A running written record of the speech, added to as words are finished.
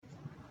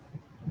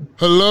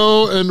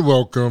Hello and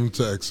welcome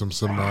to XM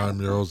Cinema.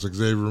 I'm your host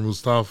Xavier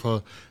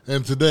Mustafa,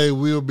 and today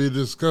we'll be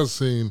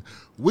discussing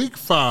Week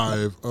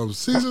 5 of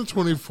Season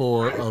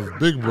 24 of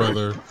Big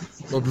Brother.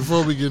 But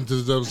before we get into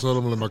this episode,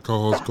 I'm going to let my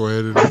co-host go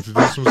ahead and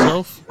introduce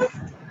himself.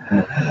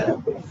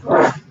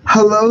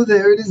 Hello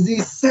there, it is the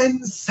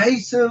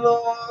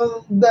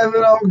sensational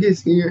Devin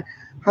August here.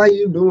 How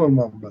you doing,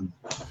 my brother?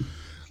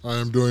 I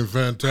am doing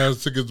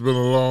fantastic. It's been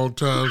a long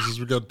time since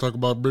we got to talk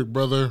about Big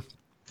Brother.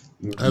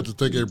 I had to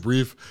take a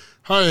brief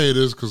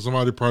hiatus because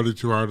somebody partied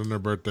too hard on their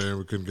birthday and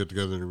we couldn't get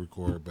together to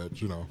record,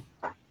 but you know.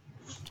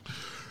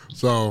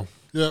 So,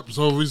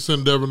 so we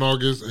send Devin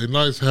August a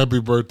nice happy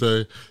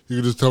birthday. You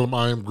can just tell him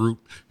I am Groot.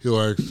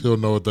 He'll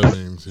know what that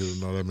means.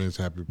 He'll know that means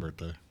happy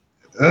birthday.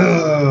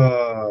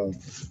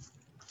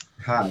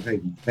 Hi,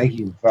 thank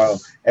you for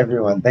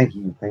everyone. Thank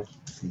you.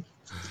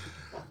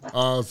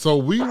 So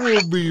we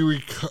will be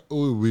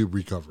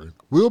recovering.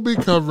 We'll be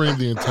covering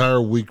the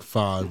entire Week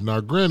 5. Now,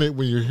 granted,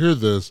 when you hear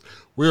this,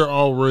 we're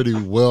already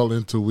well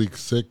into Week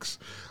 6,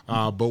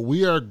 but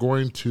we are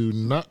going to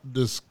not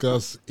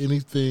discuss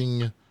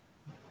anything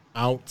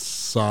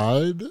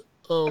outside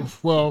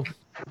of, we'll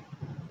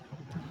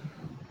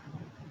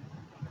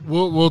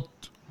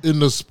in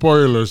the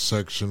spoiler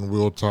section,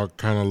 we'll talk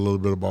kind of a little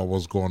bit about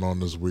what's going on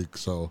this week.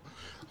 So,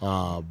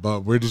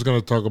 but we're just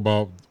going to talk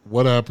about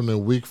what happened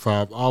in Week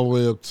 5 all the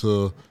way up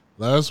to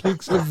last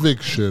week's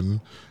eviction.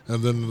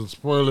 And then in the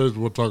spoilers,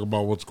 we'll talk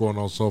about what's going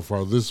on so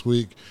far this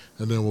week.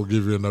 And then we'll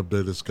give you an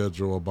updated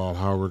schedule about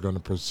how we're going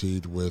to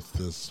proceed with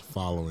this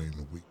following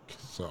week.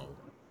 So,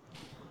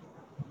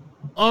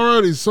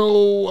 alrighty.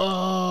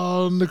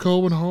 So,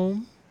 Nicole went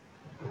home.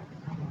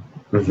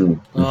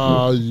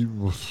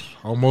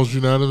 Almost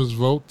unanimous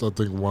vote. I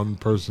think one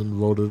person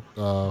voted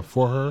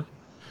for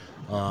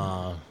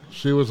her.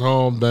 She was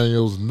home.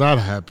 Daniel's not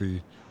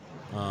happy.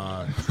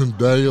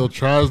 Daniel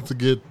tries to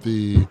get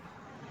the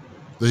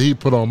heat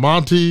put on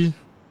Monty.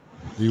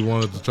 He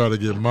wanted to try to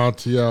get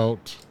Monty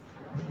out.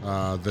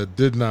 That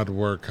did not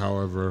work,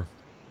 however.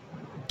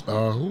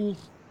 Who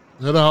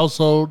had a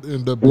household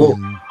ended up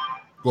being...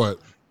 Go ahead.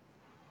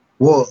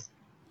 Well,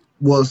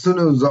 as soon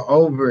as it was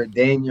over,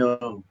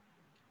 Daniel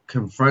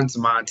confronts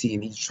Monty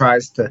and he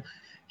tries to...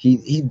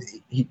 He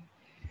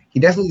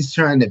definitely is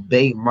trying to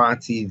bait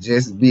Monty,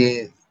 just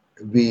being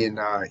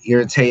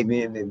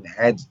irritating and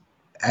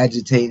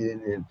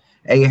agitated and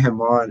egging him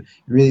on.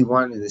 He really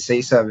wanted to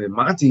say something.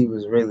 Monty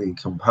was really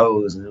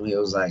composed and he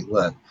was like,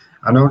 look,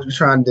 I know what you're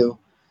trying to do.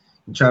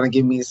 You're trying to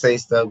get me to say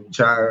stuff.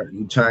 You're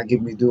trying to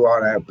get me to do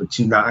all that, but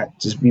you're not.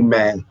 Just be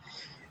mad.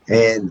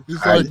 And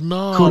he's like,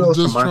 no, I'm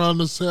just trying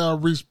to say I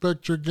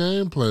respect your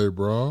gameplay,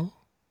 bro.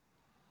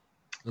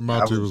 And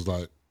Monty was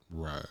like,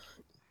 right.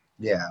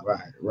 Yeah,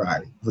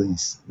 right.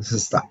 Please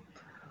stop.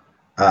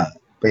 But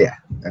yeah,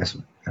 that's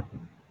what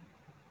happened.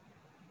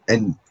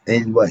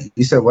 And what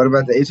you said? What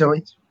about the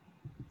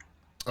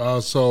HOH?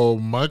 So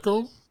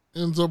Michael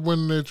ends up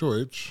winning the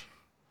HOH.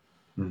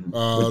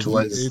 Which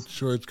was the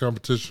HOH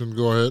competition.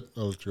 Go ahead.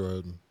 I'll let you go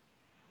ahead and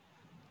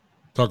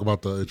talk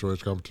about the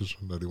HOH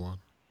competition that he won.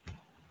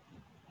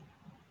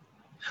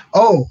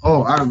 Oh,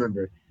 I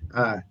remember.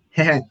 I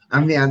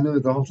knew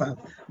it the whole time.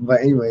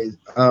 But anyways,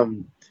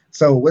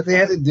 so what they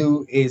had to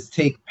do is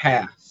take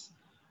paths,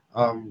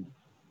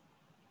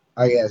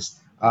 I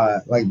guess,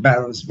 like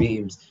balance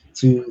beams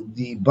to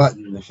the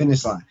button, the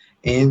finish line.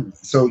 And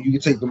so you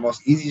can take the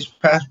most easiest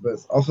path, but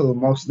it's also the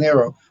most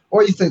narrow,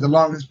 or you take the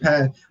longest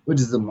path,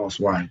 which is the most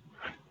wide.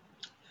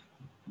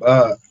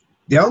 The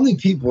only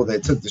people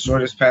that took the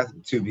shortest path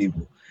were two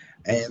people.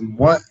 And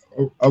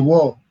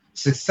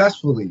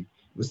successfully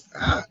was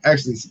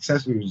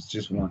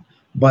just one.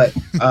 But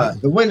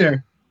the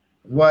winner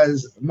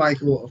was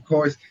Michael, of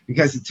course,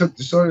 because he took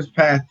the shortest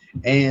path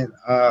and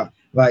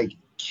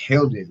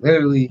killed it.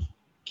 Literally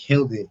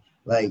killed it.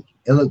 Like,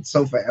 it looked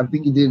so fast. I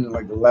think he did it in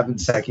like 11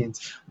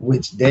 seconds,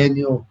 which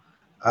Daniel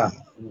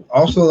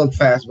also looked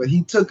fast, but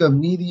he took a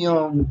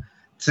medium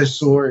to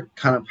short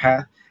kind of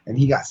path and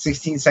he got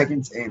 16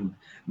 seconds and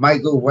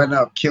Michael went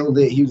up, killed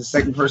it. He was the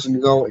second person to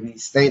go and he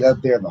stayed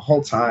up there the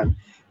whole time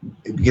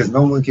because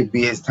no one could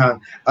beat his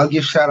time. I'll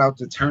give shout out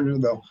to Turner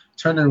though.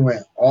 Turner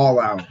went all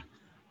out.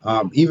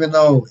 Even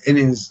though in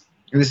his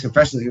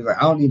confession he was like,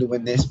 I don't need to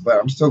win this, but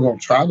I'm still gonna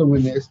try to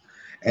win this.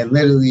 And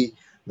literally,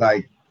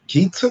 like,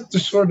 he took the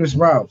shortest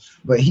route,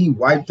 but he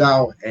wiped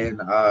out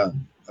and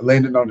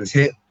landed on his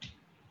hip.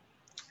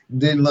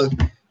 Didn't look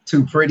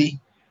too pretty,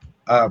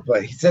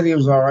 but he said he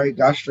was all right,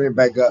 got straight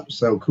back up.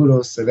 So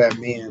kudos to that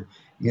man,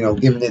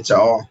 giving it to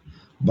all.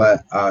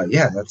 But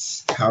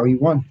that's how he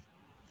won.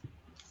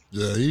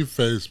 Yeah, he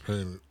face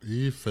planted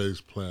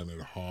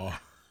hard.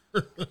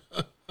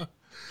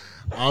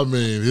 I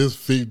mean, his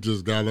feet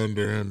just got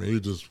under him and he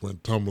just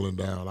went tumbling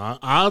down.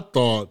 I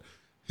thought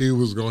he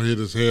was going to hit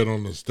his head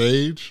on the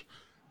stage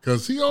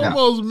because he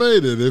almost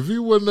made it. If he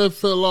wouldn't have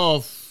fell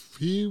off,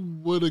 he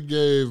would have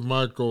gave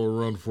Michael a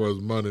run for his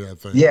money, I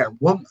think. Yeah,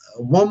 one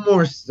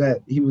more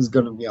step, he was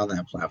going to be on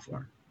that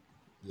platform.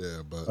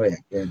 Yeah, but I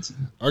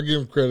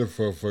give him credit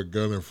for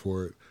gunning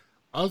for it.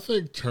 I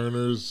think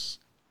Turner's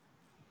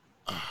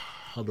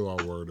how do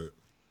I word it?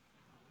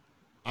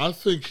 I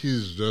think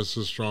he's just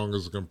as strong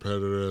as a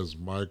competitor as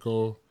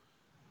Michael.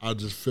 I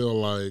just feel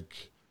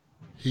like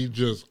he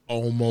just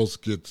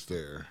almost gets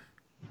there.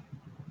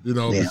 You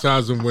know, Yeah.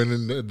 besides him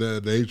winning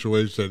the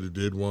HOH that he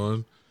did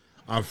win,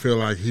 I feel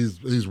like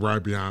he's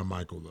right behind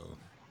Michael though.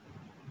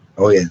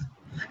 Oh yeah.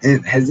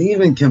 And has he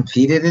even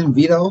competed in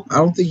Veto? I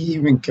don't think he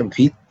even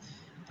compete.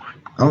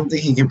 I don't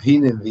think he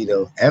competed in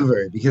Veto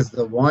ever because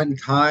the one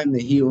time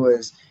that he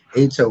was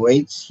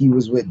HOH, he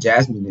was with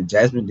Jasmine and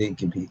Jasmine didn't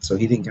compete, so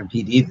he didn't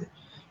compete either.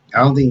 I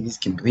don't think he's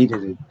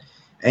competed in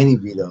any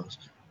Vetoes.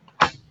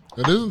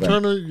 And isn't But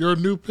Turner your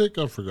new pick?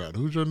 I forgot.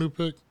 Who's your new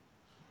pick?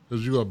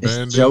 Because you it's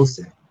abandoned.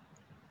 Joseph.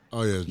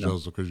 Oh yeah, it's No.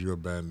 Joseph. Because you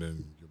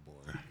abandoned your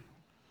boy.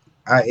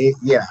 I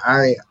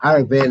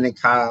abandoned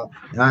Kyle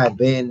and I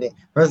abandoned.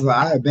 First of all,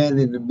 I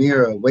abandoned the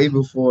mirror way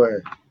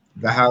before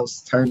the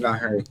house turned on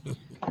her.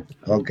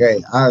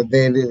 Okay, I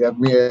abandoned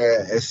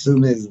Amira as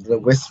soon as the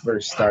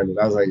whispers started.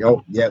 I was like,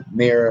 "Oh, yep,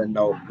 Mira,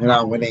 no, you're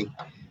not winning.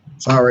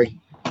 Sorry."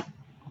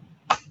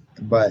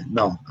 But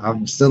no,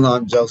 I'm still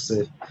on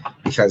Joseph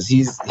because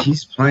he's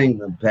playing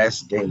the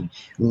best game.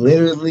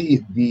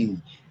 Literally,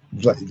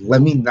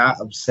 let me not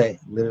upset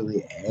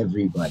literally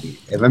everybody,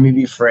 and let me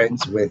be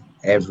friends with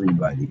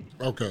everybody.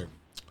 Okay,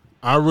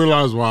 I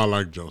realize why I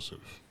like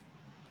Joseph.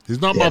 He's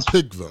not Yes. my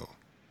pick though,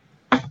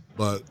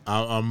 but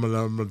I'm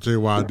gonna tell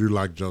you why I do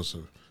like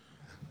Joseph.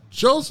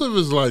 Joseph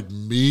is like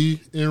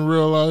me in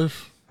real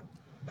life.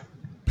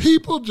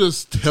 People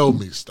just tell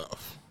me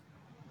stuff.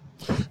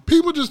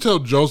 People just tell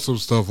Joseph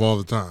stuff all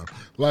the time.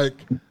 Like,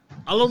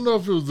 I don't know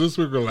if it was this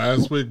week or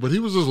last week, but he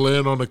was just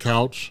laying on the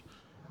couch,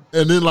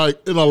 and then like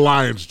an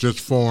alliance just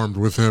formed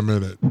with him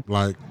in it.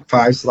 Like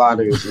 5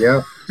 slaughters,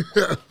 yep.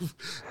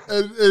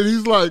 and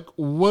he's like,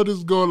 "What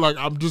is going? Like,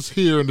 I'm just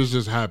here, and this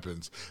just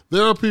happens."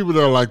 There are people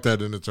that are like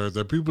that in the church.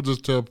 That people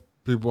just tell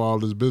people all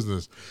this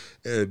business,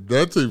 and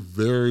that's a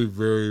very,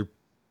 very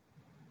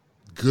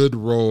good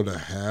role to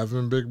have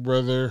in Big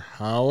Brother.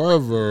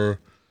 However,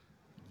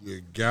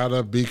 you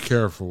gotta be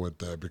careful with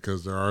that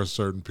because there are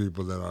certain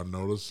people that are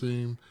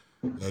noticing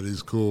that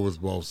he's cool with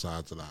both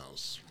sides of the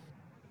house.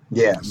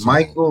 Yeah, So,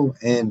 Michael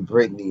and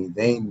Brittany,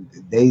 they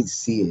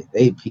see it,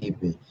 they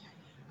peep it.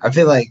 I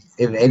feel like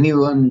if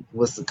anyone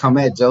was to come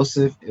at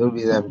Joseph, it would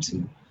be them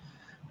two.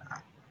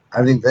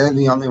 I think they're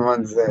the only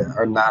ones that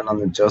are not on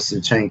the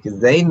Joseph train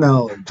because they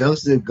know if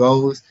Joseph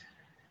goes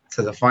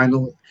to the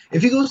final.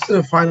 If he goes to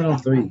the final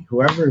 3,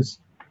 whoever's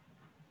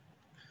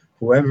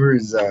whoever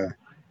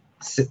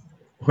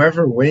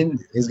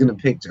wins is gonna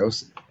pick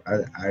Joseph.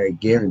 I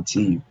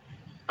guarantee you.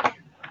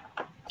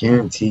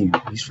 Guarantee you.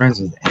 He's friends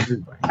with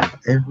everybody.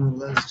 Everyone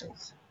loves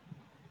Joseph.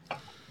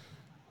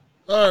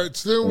 all right,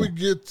 so then we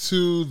get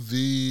to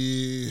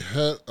the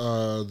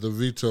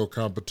veto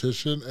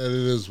competition, and it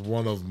is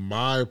one of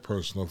my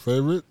personal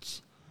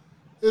favorites.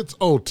 It's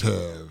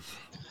Otev,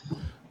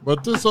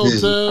 but this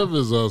Otev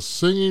is a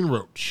singing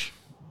roach.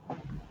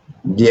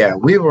 Yeah,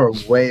 we were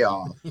way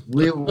off.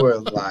 We were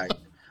like,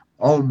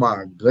 oh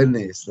my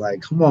goodness.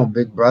 Like, come on,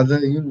 big brother.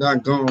 You're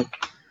not going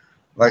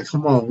like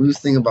come on. We was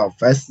thinking about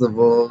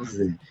festivals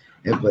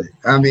but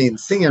I mean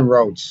singing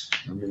Roach.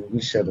 I mean we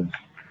should have.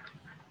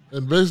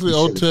 And basically,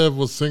 Otev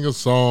will sing a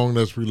song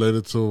that's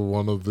related to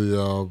one of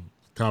the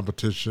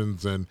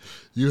competitions, and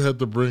you had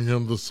to bring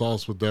him the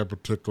sauce with that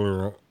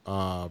particular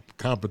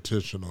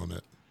competition on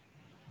it.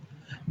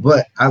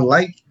 But I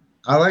like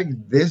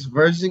this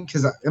version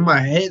because in my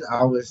head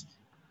I was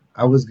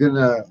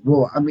gonna.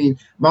 Well, I mean,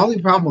 my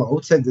only problem with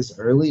Otev this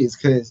early is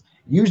because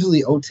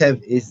usually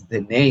Otev is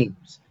the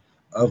names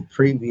of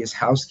previous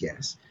house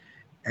guests,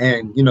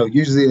 and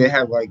usually they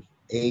have like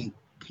 8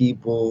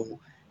 people,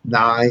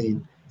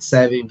 9,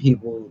 7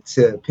 people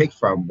to pick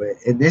from. But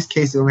in this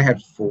case, they only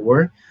had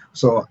 4.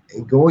 So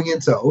going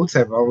into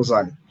Otev, I was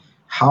like,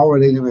 how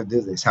are they gonna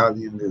do this? How are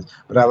they gonna do this?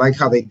 But I like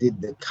how they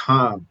did the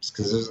comps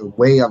because there's a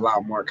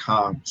lot more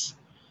comps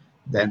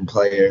than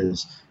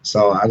players.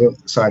 So I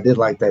did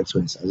like that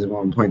twist. I just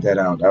want to point that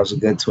out. That was a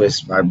good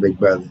twist by Big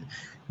Brother,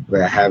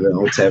 but having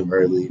Otev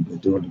early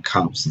but doing the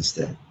comps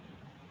instead.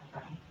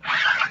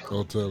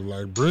 Otev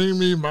like, bring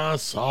me my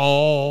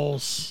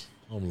sauce.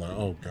 I'm like,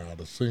 oh god,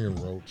 a singing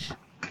roach.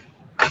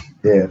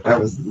 Yeah, that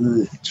was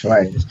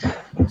trash.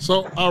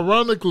 So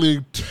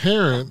ironically,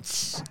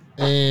 Terrence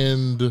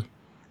and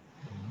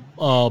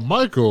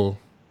Michael,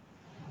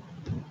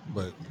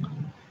 but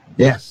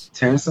yes,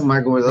 Terrence and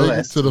Michael were the make it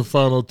last to the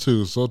final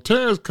 2. So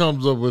Terrence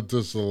comes up with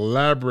this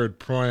elaborate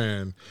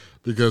plan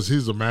because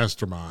he's a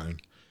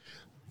mastermind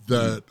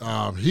that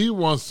he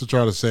wants to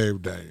try to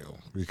save Daniel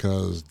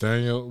because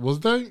Daniel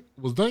put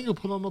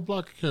on the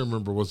block. I can't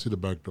remember. Was he the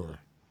back door?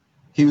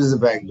 He was the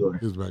back door.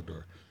 He was the back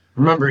door.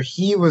 Remember,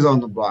 he was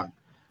on the block.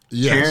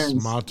 Yes,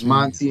 Terrence,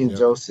 Monty, and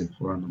Joseph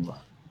were on the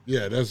block.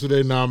 Yeah, that's who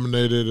they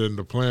nominated, and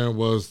the plan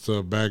was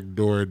to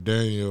backdoor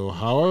Daniel.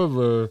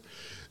 However,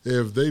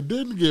 if they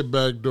didn't get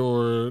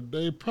backdoor,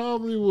 they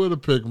probably would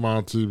have picked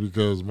Monty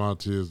because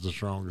Monty is the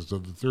strongest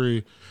of the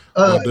 3.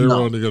 But they were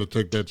only going to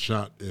take that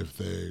shot if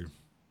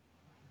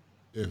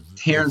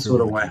Terrence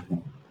would have went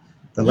home.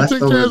 The you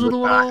think Terrence leftovers would would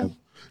have not went have. home?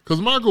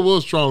 Because Michael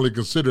was strongly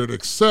considered,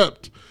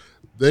 except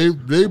they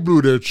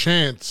blew their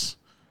chance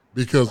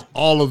because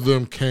all of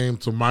them came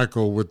to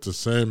Michael with the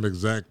same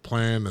exact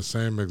plan, the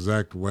same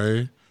exact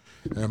way,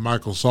 and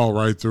Michael saw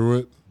right through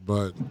it.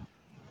 But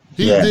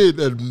he did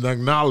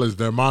acknowledge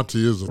that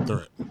Monty is a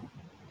threat.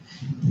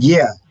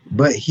 Yeah,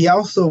 but he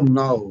also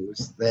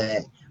knows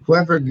that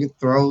whoever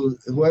throws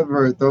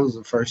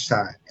the first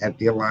shot at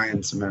the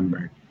Alliance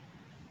member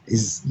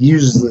is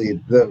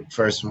usually the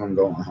first one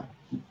going home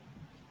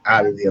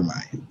out of the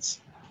Alliance.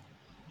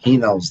 He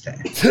knows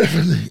that.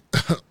 Tiffany.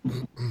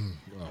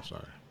 Oh,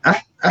 sorry.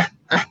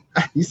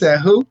 You said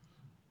who?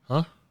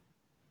 Huh?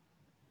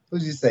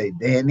 Who'd you say,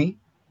 Danny?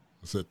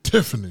 I said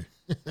Tiffany.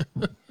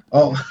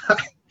 Oh,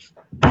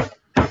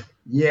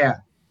 yeah,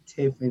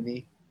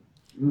 Tiffany.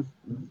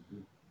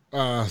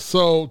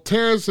 So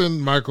Terrence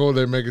and Michael,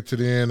 they make it to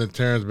the end, and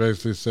Terrence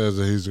basically says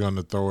that he's going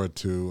to throw it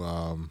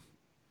to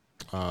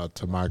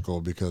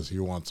Michael because he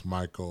wants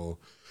Michael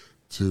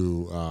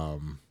to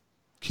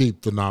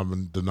keep the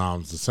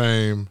noms the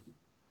same.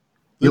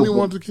 Then he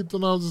wanted to keep the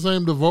noms the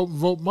same to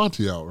vote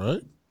Monty out,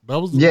 right? That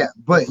was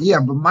but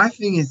my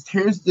thing is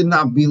Terrence did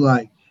not be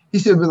like, he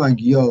should have been like,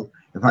 yo,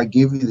 if I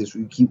give you this,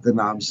 we keep the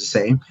noms the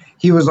same.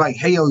 He was like,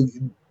 hey yo,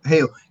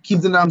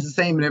 keep the noms the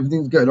same and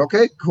everything's good.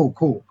 Okay,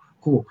 cool.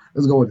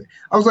 Let's go with it.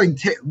 I was like,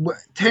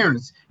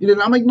 Terrence, you did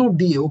not make no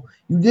deal.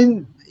 You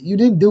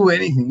didn't do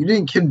anything. You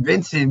didn't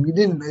convince him. You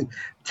didn't.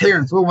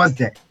 Terrence, what was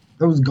that?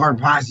 That was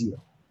Garbaggio.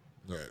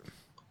 Right.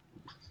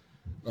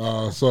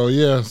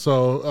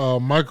 So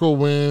Michael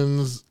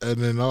wins,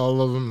 and then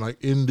all of them, like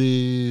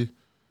Indy,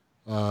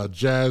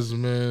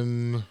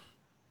 Jasmine,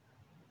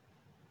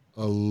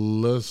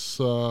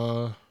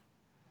 Alyssa,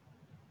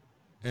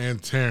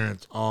 and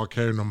Terrence all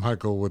came to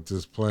Michael with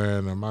this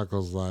plan, and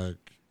Michael's like,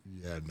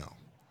 yeah,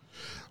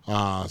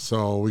 no.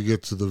 So we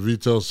get to the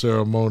veto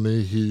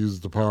ceremony. He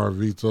used the power of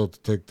veto to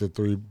take the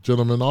three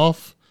gentlemen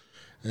off,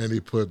 and he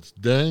puts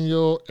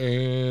Daniel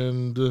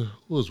and who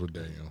was with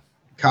Daniel?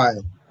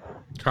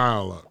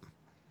 Kyle up.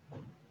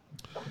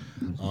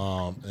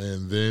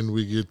 And then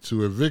we get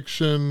to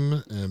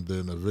eviction, and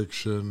then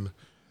eviction.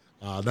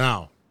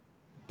 Now,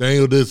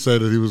 Daniel did say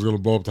that he was going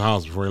to blow up the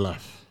house before he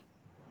left.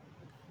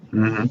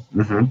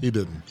 Mm-hmm. He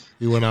didn't.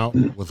 He went out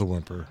with a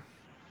whimper.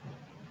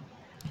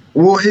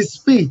 Well, his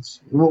speech.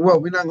 Well,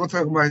 we're not going to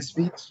talk about his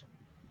speech?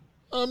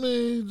 I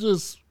mean,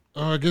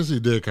 I guess he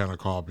did kind of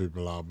call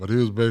people out, but he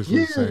was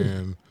basically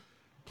saying,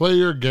 play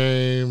your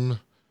game.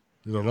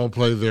 Don't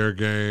play their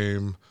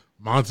game.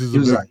 Monty's a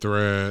big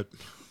threat.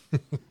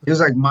 He was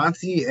like,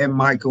 Monty and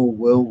Michael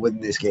will win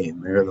this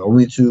game. They're the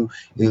only two.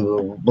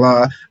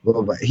 Blah,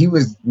 blah, blah. He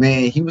was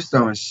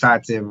throwing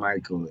shots at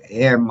Michael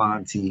and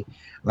Monty.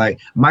 Like,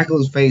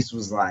 Michael's face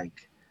was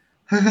like,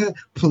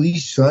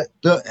 please shut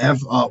the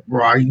F up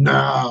right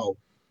now.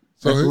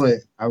 That's what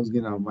I was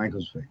getting on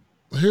Michael's face.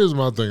 Here's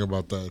my thing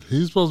about that.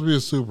 He's supposed to be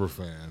a super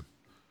fan.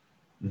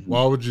 Mm-hmm.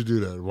 Why would you do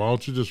that? Why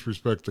don't you just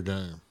respect the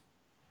game?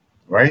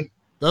 Right?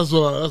 That's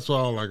what I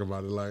don't like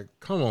about it. Like,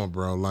 come on,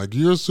 bro. Like,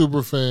 you're a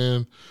super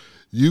fan.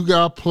 You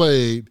got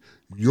played.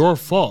 Your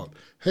fault.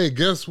 Hey,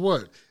 guess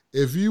what?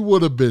 If you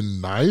would have been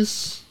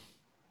nice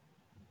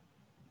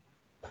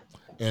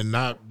and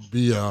not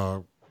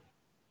a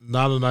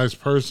nice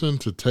person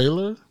to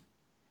Taylor.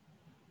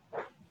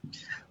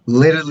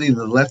 Literally,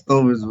 the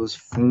Leftovers was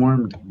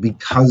formed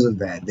because of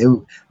that.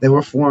 They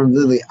were formed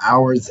literally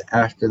hours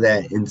after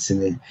that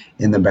incident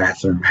in the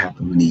bathroom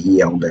happened when he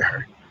yelled at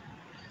her.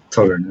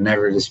 Told her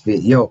never to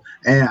speak. Yo,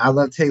 and I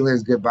love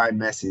Taylor's goodbye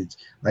message.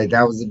 Like,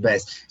 that was the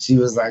best. She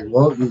was like,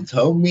 well, you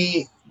told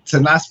me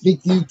to not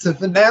speak to you to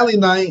finale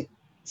night.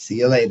 See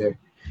you later.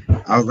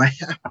 I was like,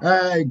 all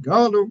right,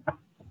 got him.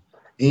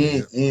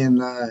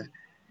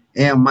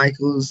 And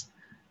Michael's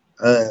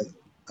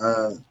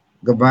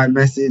goodbye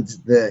message,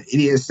 the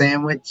idiot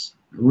sandwich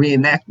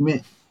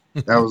reenactment,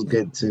 that was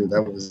good too.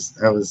 That was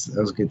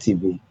good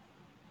TV.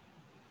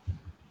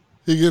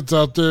 He gets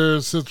out there,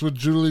 sits with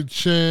Julie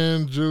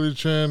Chen. Julie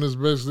Chen is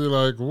basically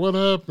like, what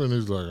happened?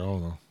 He's like, I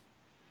don't know.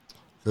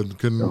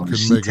 Couldn't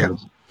make it. And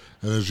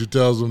then she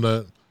tells him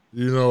that,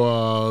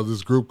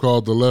 this group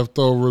called The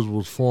Leftovers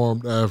was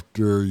formed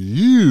after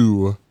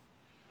you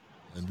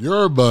and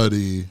your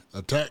buddy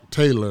attacked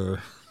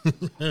Taylor.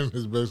 And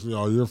it's basically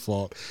all your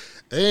fault.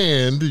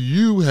 And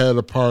you had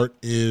a part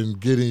in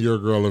getting your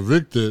girl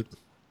evicted.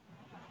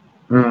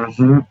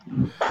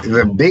 Mm-hmm.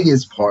 The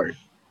biggest part.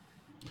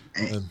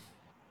 And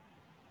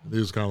he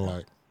was kind of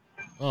like,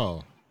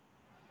 oh,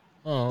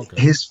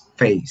 okay. His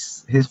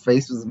face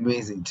was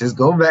amazing. Just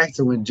go back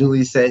to when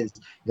Julie says,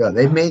 yo,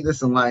 they made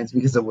this alliance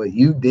because of what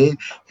you did.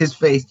 His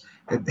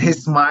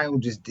smile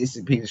just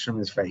disappears from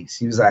his face.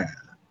 He was like,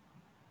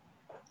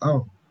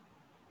 oh.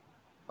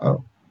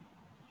 And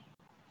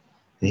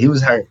he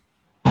was hurt.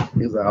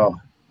 He was like,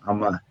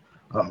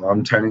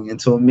 I'm turning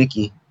into a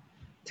Mickey,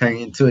 turning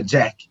into a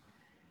Jack.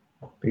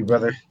 Big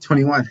Brother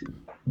 21.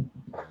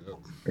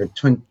 Or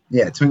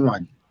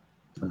 21.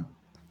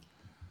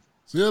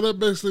 So, that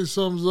basically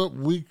sums up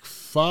week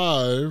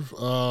 5.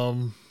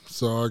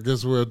 So I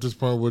guess we're at this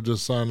point, we'll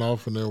just sign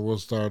off and then we'll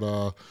start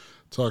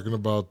talking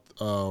about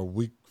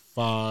week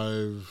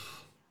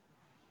 5.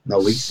 No,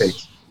 week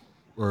 6.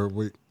 Or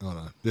week, hold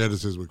on. Yeah,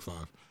 this is week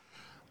 5.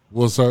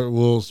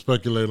 We'll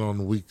speculate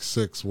on week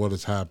 6 what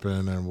has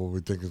happened and what we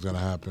think is going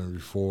to happen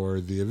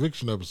before the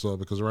eviction episode,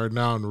 because right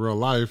now in real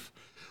life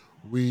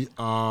we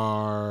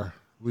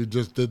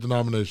just did the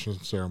nomination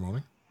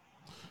ceremony,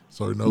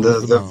 so we know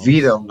the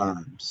veto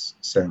noms.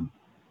 So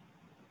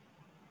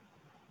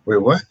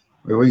wait, what?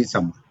 Wait, what are you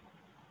talking about?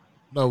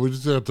 No, we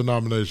just did the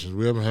nominations.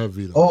 We haven't had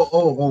veto.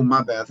 Oh,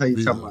 my bad. I thought you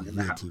were talking about in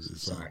the house. TV,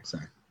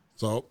 sorry.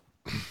 So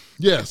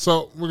yeah,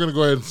 so we're gonna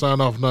go ahead and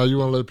sign off now. You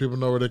want to let people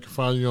know where they can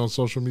find you on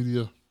social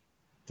media?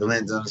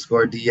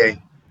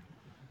 DeLens_DA.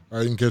 All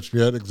right, you can catch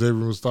me at Xavier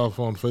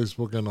Mustafa on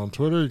Facebook and on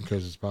Twitter. You can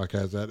catch this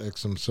podcast at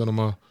XM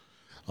Cinema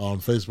on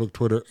Facebook,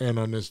 Twitter, and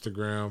on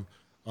Instagram.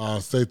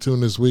 Stay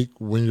tuned this week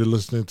when you're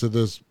listening to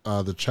this.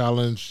 The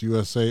Challenge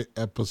USA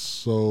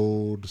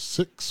episode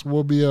 6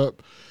 will be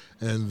up,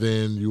 and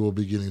then you will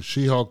be getting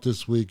She-Hulk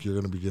this week. You're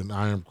going to be getting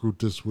I Am Groot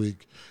this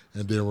week,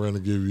 and then we're going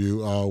to give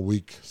you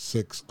week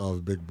 6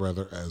 of Big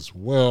Brother as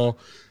well.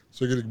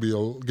 So you're going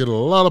to get a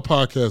lot of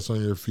podcasts on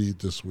your feed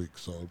this week.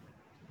 So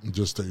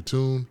just stay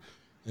tuned.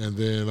 And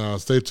then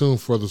stay tuned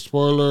for the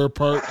spoiler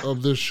part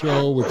of this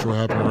show, which will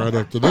happen right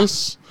after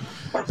this.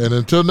 And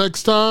until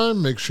next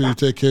time, make sure you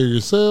take care of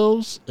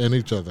yourselves and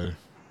each other.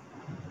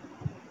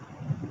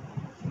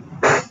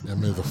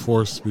 And may the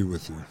force be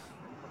with you.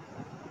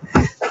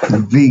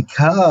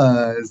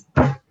 Because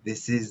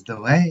this is the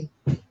way.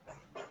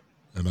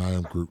 And I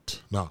am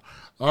Groot. Now,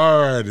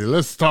 all righty,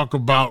 let's talk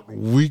about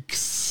week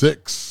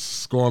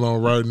 6 going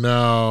on right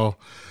now.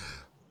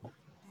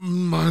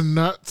 My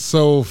not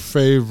so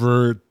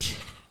favorite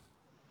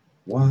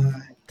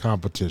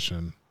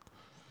competition.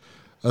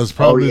 That's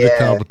probably the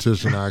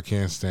competition I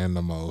can't stand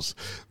the most.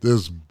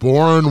 This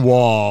boring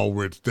wall,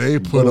 which they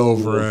put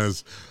over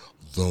as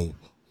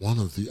one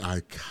of the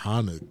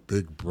iconic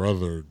Big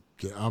Brother.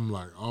 I'm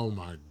like, oh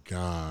my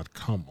God,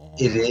 come on.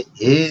 It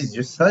is.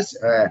 You're such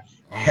a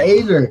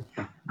hater.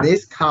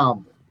 This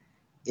comp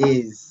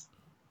is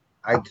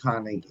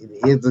iconic.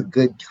 It is a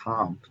good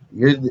comp.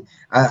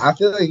 I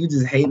feel like you're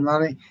just hating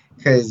on it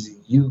because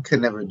you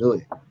could never do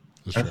it.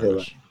 It's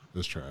trash.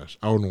 It's trash.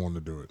 I wouldn't want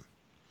to do it.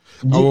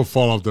 I will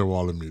fall off their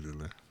wall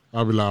immediately.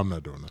 I'll be like, I'm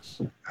not doing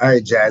this. All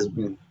right,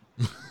 Jasmine.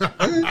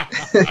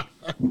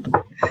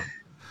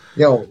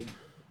 Yo,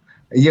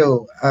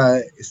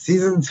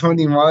 season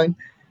 21,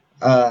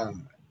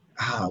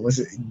 was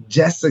it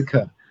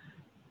Jessica?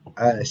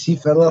 She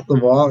fell off the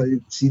wall.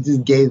 She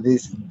just gave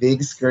this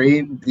big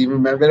scream. Do you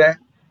remember that?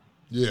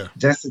 Yeah.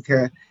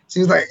 Jessica. She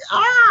was like,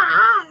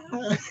 ah!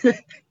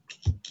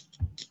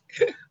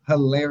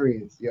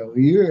 Hilarious.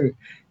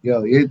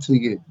 You're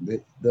tweaking.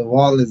 The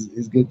wall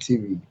is good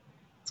TV.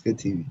 It's good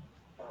TV.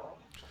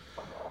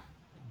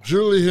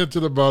 Julie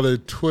hinted about a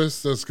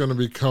twist that's going to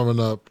be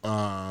coming up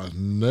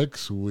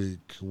next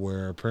week,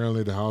 where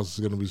apparently the house is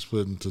going to be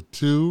split into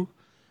 2,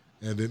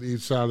 and then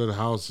each side of the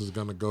house is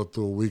going to go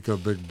through a week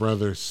of Big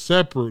Brother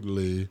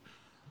separately.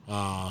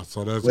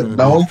 So that's with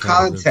no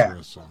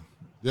contact.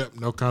 Yep,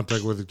 no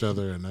contact with each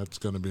other, and that's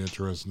going to be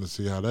interesting to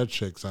see how that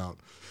shakes out.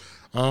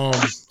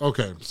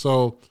 Okay,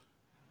 so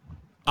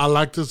I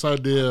like this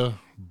idea,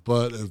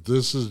 but if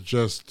this is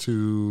just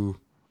to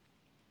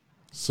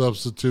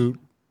substitute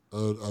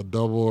a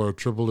double or a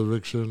triple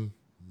eviction,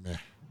 meh.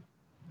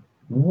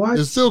 What?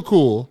 It's still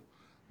cool,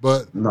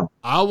 but no.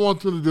 I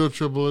want them to do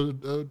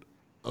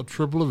a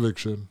triple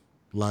eviction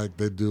like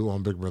they do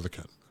on Big Brother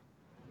Canada.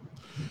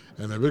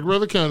 And in Big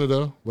Brother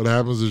Canada, what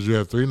happens is you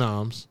have 3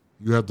 noms.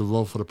 You have to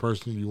vote for the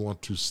person you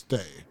want to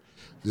stay.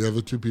 The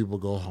other 2 people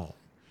go home.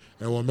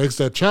 And what makes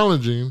that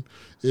challenging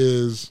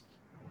is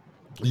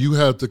you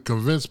have to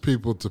convince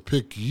people to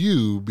pick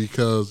you,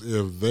 because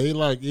if they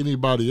like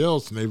anybody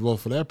else and they vote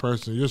for that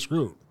person, you're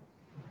screwed.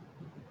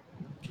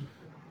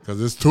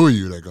 Because it's 2 of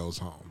you that goes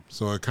home.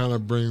 So it kind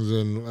of brings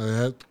in,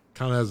 it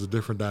kind of has a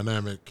different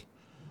dynamic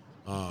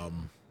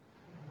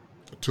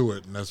to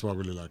it, and that's what I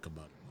really like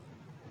about it.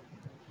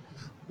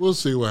 We'll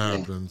see what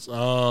happens.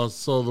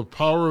 So the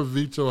power of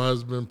veto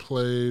has been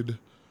played.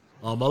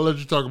 I'll let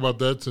you talk about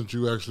that since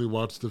you actually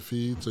watched the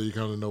feed, so you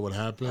kind of know what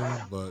happened.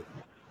 But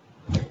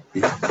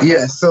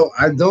yeah, so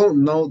I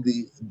don't know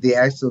the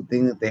actual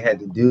thing that they had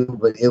to do,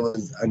 but it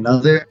was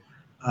another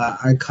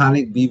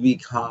iconic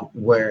BB comp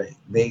where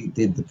they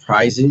did the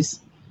prizes.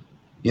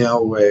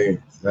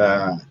 Where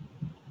the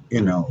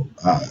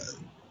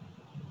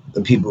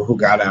people who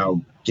got out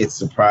get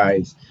the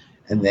prize,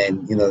 and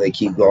then they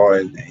keep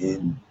going,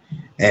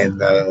 and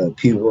the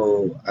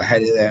people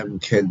ahead of them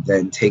could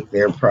then take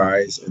their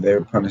prize or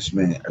their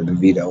punishment or the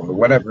veto or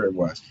whatever it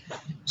was.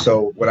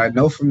 So what I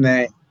know from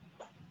that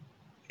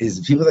is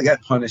the people that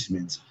got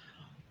punishments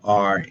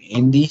are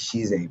Indy.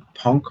 She's a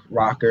punk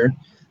rocker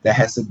that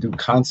has to do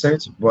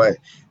concerts, but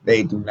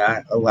they do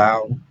not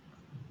allow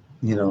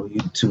you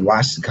to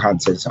watch the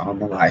concerts on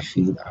the live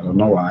feed. I don't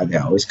know why. They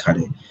always cut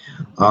it.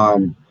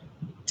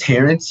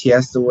 Terrence, he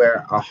has to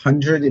wear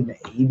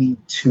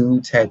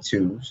 182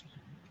 tattoos.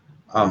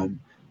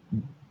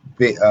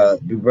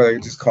 Big Brother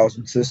just calls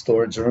him to the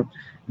storage room.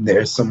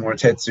 There's some more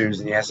Tetsuyas,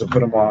 and he has to put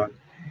them on.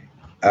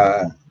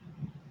 Uh,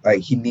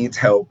 like he needs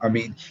help. I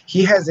mean,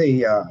 he has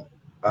a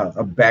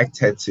back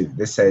tattoo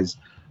that says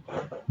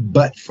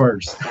 "butt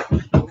first."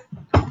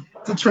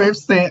 It's a tramp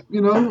stamp,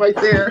 right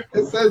there.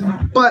 It says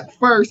 "butt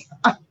first."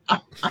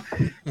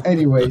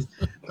 Anyways,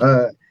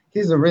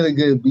 he's a really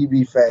good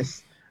BB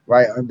Fest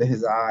right under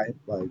his eye,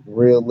 like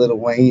real Lil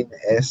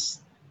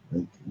Wayne-esque,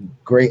 like,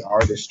 great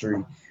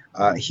artistry.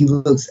 He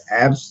looks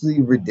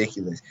absolutely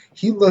ridiculous.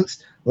 He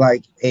looks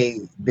like a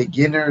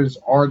beginner's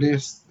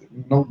artist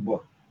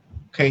notebook.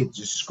 Okay,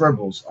 just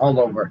scribbles all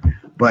over.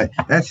 But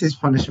that's his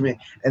punishment.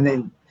 And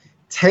then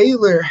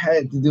Taylor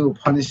had to do a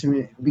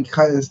punishment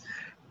because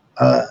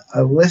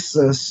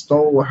Alyssa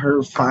stole her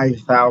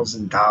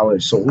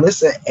 $5,000. So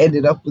Alyssa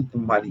ended up with the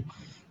money,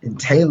 and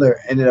Taylor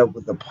ended up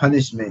with the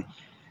punishment.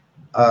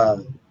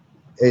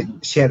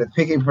 And she had to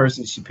pick a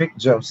person. She picked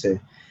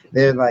Joseph.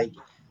 They're like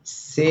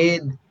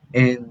Sid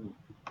and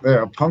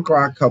they're a punk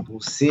rock couple.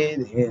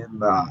 Sid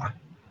and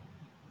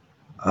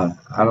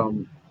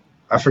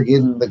I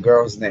forget the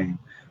girl's name,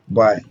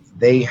 but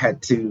they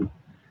had to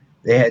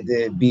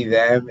be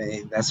them,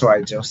 and that's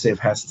why Joseph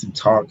has to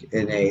talk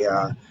in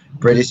a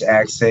British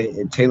accent,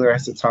 and Taylor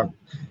has to talk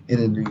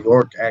in a New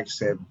York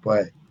accent.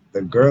 But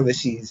the girl that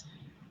she's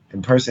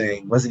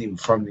impersonating wasn't even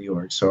from New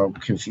York, so I'm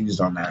confused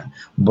on that.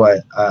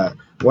 But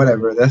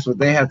whatever, that's what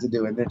they have to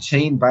do, and they're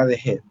chained by the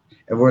hip.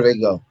 And where they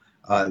go,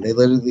 they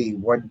literally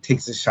one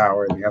takes a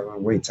shower, and the other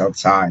one waits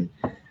outside.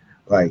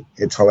 Like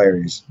it's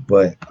hilarious,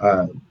 but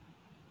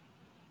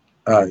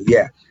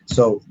yeah.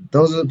 So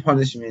those are the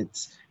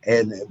punishments,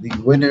 and the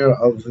winner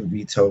of the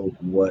veto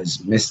was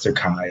Mr.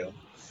 Kyle.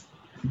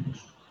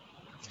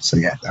 So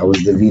yeah, that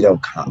was the veto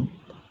comp.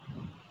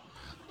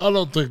 I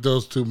don't think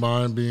those two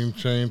mind being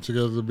chained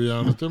together, to be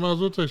honest. They might as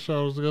well take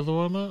showers together.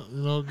 Why not?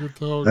 Get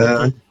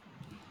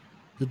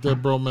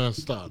that bromance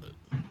started.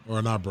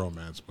 Or not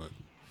bromance, but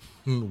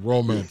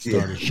romance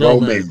started.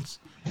 Showmance.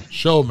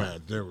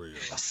 Showmance. There we go.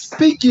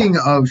 Speaking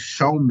of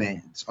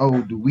showmance,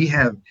 do we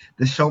have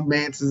the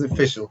showmance is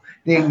official.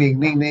 Ding, ding,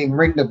 ding, ding.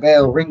 Ring the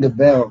bell.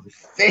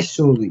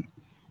 Officially.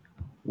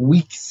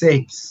 Week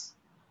 6.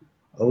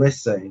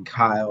 Alyssa and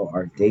Kyle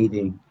are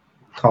dating,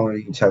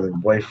 calling each other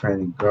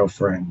boyfriend and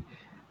girlfriend.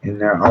 And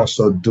they're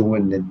also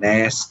doing the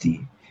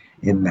nasty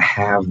in the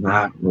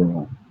have-not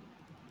room.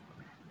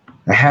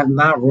 The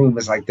have-not room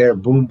is like their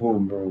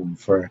boom-boom room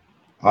for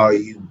all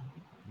you.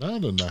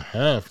 Not in the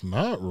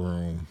have-not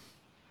room.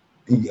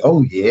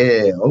 Oh,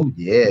 yeah.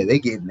 They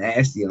get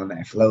nasty on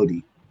that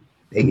floaty.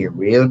 They get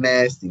real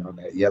nasty on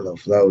that yellow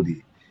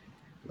floaty.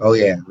 Oh,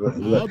 yeah.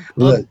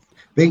 Look.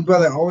 Big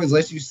Brother always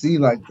lets you see,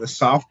 like, the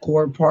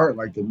softcore part,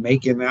 like the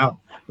making out.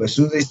 But as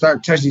soon as they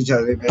start touching each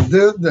other, they go,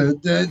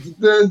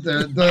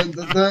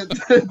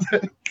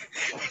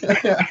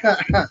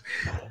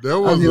 There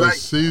was a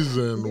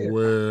season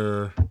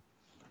where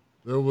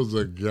there was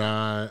a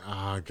guy,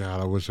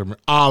 God, I wish I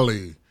remember.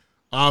 Ali.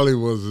 Ali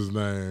was his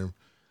name.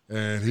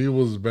 And he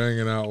was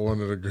banging out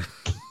one of the girls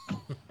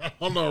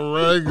on a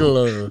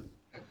regular.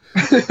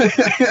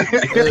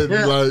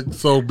 And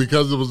so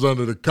because it was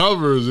under the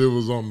covers, it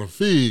was on the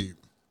feed.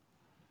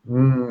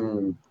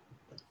 And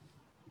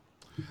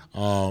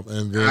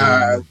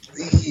then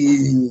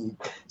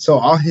so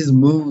all his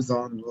moves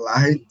on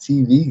live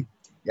TV,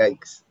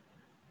 yikes.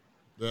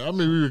 Yeah, I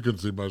mean, we couldn't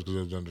see much because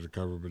it was under the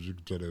cover, but you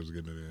could tell they was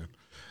getting it in.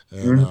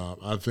 And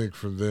I think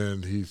from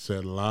then he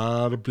set a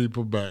lot of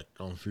people back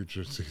on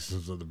future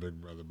seasons of the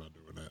Big Brother by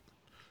doing that.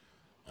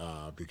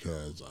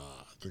 Because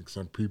I think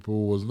some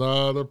people was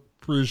not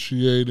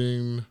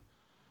appreciating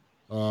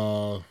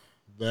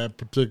that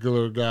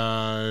particular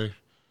guy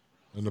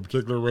and the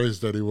particular race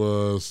that he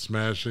was,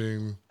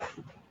 smashing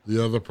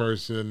the other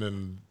person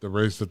and the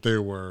race that they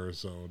were.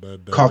 So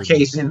that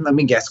Caucasian, let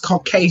me guess,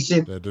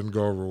 Caucasian. That didn't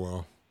go over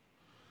well.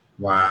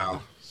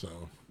 Wow.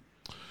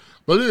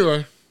 But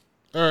anyway,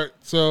 all right.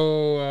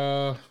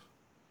 So,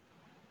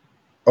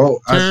 so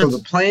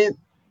the plan.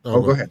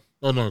 Go ahead.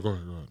 Oh no, go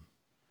ahead.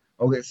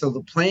 Okay, so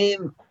the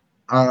plan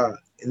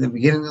in the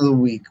beginning of the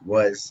week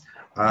was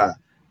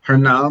her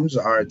noms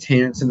are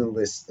Terrence and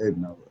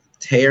Alyssa.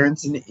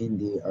 Terrence and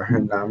Indy are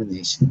her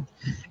nomination,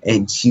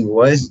 and she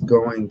was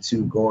going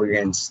to go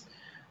against.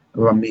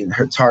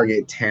 Her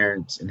target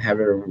Terrence and have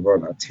everyone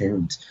vote out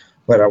Terrence.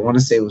 But I want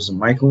to say it was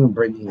Michael and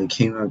Brittany that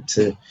came up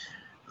to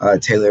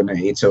Taylor in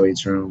the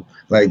HOH room.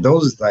 Like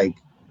those, like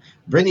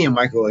Brittany and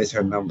Michael is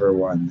her number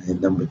 1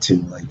 and number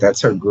 2. Like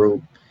that's her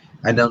group.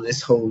 I know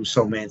this whole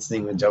showman's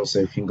thing with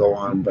Joseph can go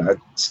on, but I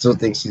still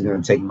think she's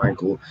gonna take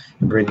Michael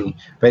and Brittany.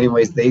 But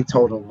anyways, they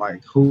told him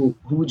like, who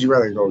would you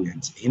rather go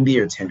against, Indy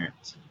or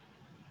Terrence?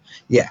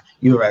 Yeah,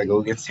 you would rather go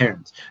against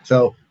Terrence.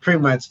 So pretty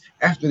much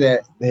after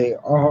that, they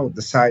all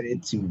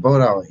decided to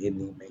vote out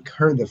Indy, make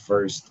her the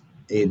first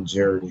in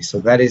jury.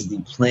 So that is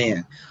the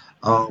plan.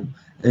 I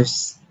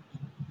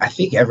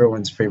think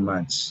everyone's pretty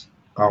much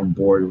on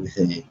board with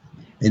it,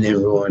 and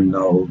everyone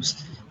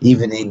knows.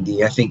 Even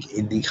Indy, I think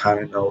Indy kind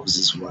of knows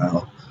as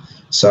well.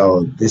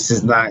 So this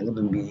is not going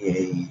to be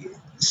a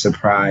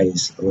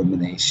surprise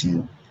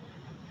elimination.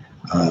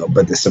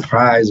 But the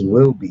surprise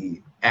will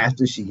be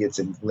after she gets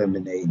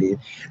eliminated.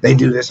 They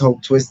do this whole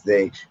twist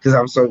thing because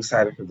I'm so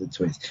excited for the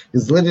twist.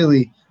 It's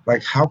literally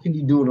like, how can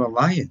you do an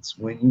alliance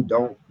when you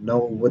don't know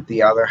what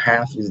the other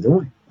half is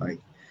doing? Like,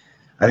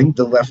 I think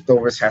the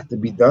leftovers have to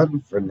be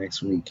done for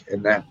next week,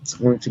 and that's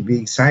going to be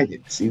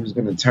exciting. See who's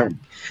going to turn.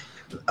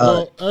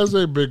 Well, as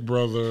a Big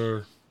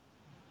Brother,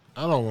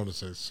 I don't want to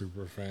say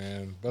super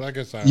fan, but I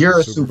guess I am You're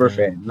a a super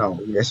fan. No,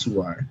 yes,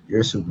 you are.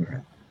 You're a super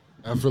fan.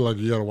 I feel like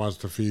you got to watch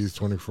the feeds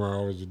 24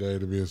 hours a day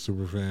to be a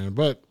super fan.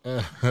 But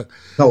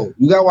no,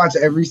 you got to watch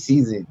every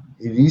season.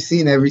 If you've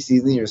seen every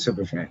season, you're a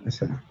super fan.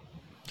 That's it.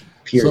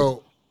 Period.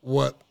 So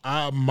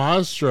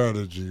my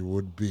strategy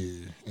would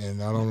be,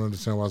 and I don't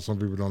understand why some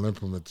people don't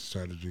implement the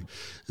strategy,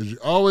 is you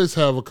always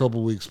have a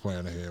couple weeks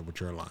plan ahead with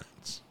your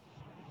alliance.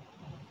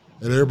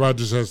 And everybody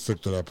just has to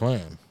stick to that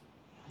plan.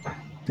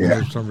 Yeah.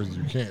 And for some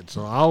reason you can't.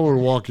 So I would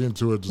walk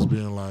into it just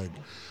being like,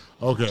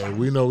 okay,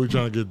 we know we're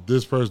trying to get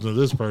this person to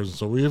this person.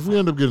 So if we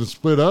end up getting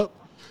split up,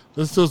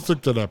 let's still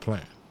stick to that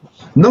plan.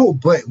 No,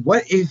 but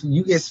what if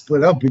you get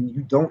split up and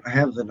you don't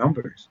have the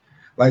numbers?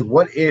 Like,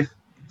 what if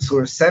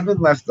there's 7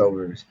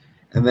 leftovers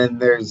and then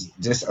there's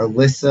just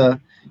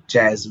Alyssa,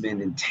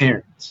 Jasmine, and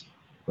Terrence,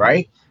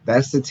 right?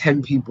 That's the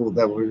 10 people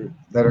that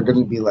are going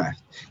to be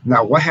left.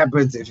 Now, what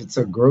happens if it's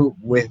a group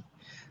with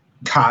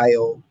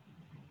Kyle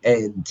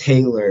and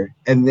Taylor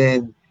and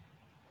then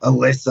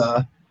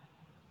Alyssa,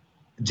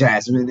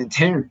 Jasmine, and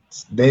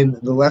Terrence? Then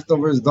the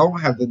leftovers don't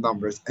have the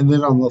numbers. And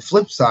then on the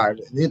flip side,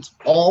 it's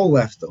all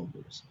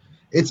leftovers.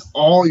 It's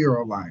all your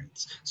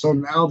alliance. So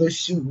now they're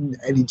shooting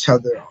at each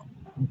other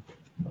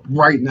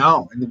right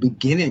now in the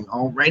beginning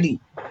already.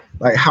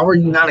 Like, how are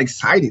you not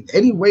excited?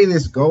 Any way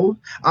this goes,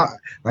 I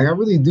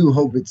really do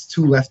hope it's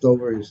 2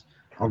 leftovers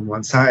on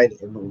one side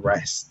and the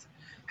rest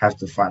have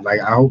to fight. Like,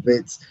 I hope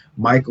it's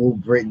Michael,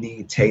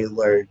 Brittany,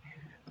 Taylor,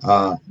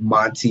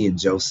 Monty, and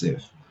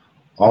Joseph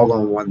all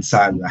on one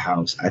side of the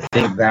house. I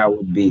think that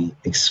would be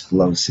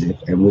explosive,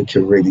 and we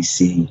could really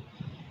see,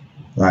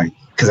 like,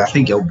 because I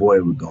think your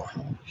boy would go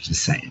home.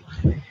 Just saying,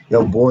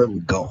 your boy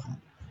would go home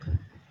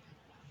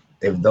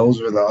if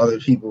those were the other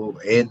people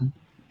in.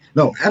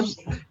 No,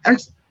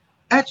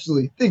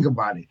 actually, think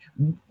about it.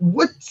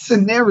 What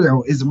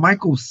scenario is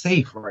Michael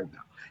safe right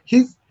now?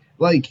 He's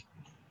like,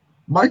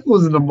 Michael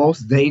is in the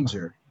most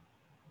danger,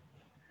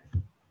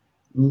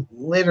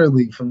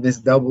 literally, from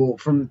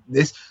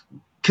this.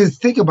 Because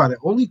think about it,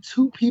 only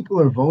 2 people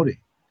are voting.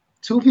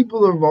 2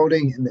 people are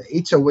voting, and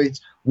the HOH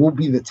will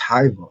be the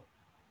tie vote.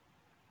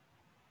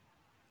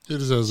 He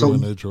just has to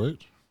win HOH.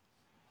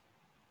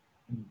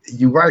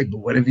 You're right, but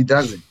what if he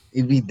doesn't?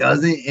 If he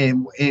doesn't,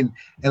 and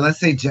let's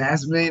say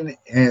Jasmine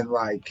and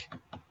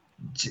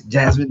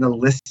Jasmine and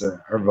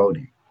Alyssa are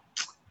voting,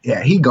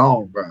 yeah, he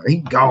gone, bro. He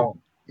gone.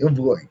 Your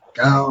boy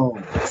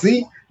gone.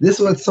 See, this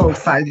is what's so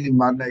exciting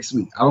about next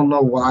week. I don't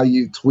know why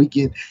you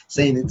tweaking,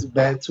 saying it's a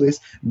bad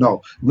twist.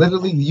 No,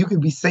 literally, you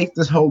could be safe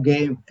this whole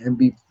game and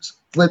be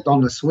flipped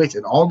on the switch.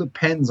 It all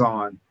depends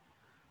on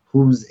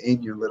who's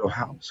in your little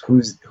house,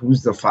 who's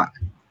the 5.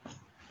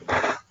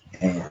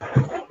 And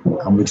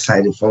I'm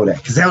excited for that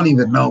because they don't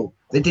even know.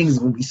 They think it's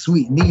gonna be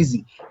sweet and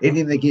easy. They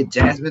think they get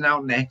Jasmine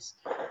out next,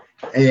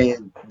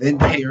 and then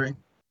Terrence,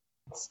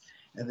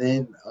 and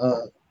then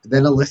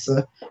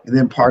Alyssa, and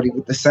then party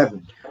with the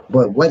 7.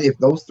 But what if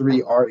those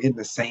 3 are in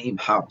the same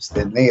house?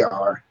 Then they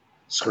are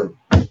screwed.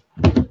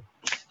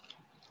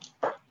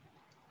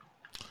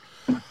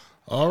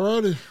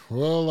 Alrighty.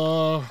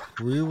 Well,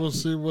 we will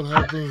see what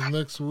happens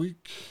next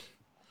week.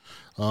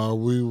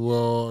 We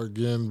will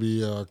again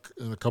be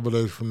in a couple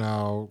of days from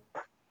now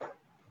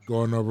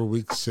going over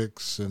week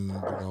 6 and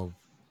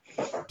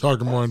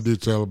talking more in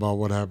detail about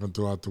what happened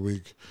throughout the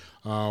week.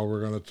 We're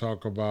going to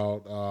talk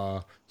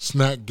about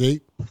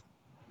Snackgate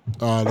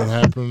that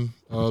happened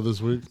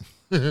this week.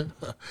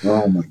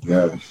 Oh my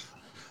gosh!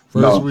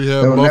 First we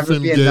have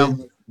Muffin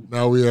Gate.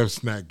 Now we have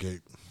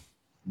Snackgate.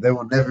 There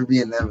will never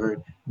be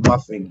another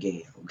Muffin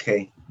Gate.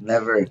 Okay,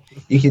 never.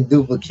 You can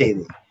duplicate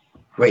it.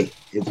 Wait,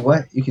 it's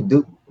what you can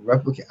do?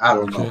 Replicate? I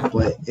don't know,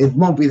 but it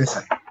won't be the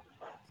same.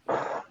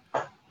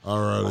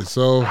 Alrighty,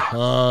 so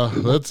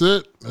that's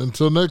it.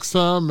 Until next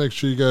time, make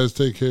sure you guys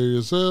take care of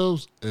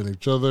yourselves and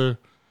each other.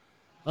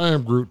 I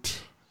am Groot,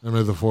 and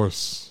may the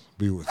Force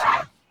be with you.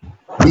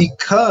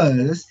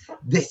 Because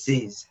this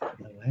is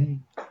the way.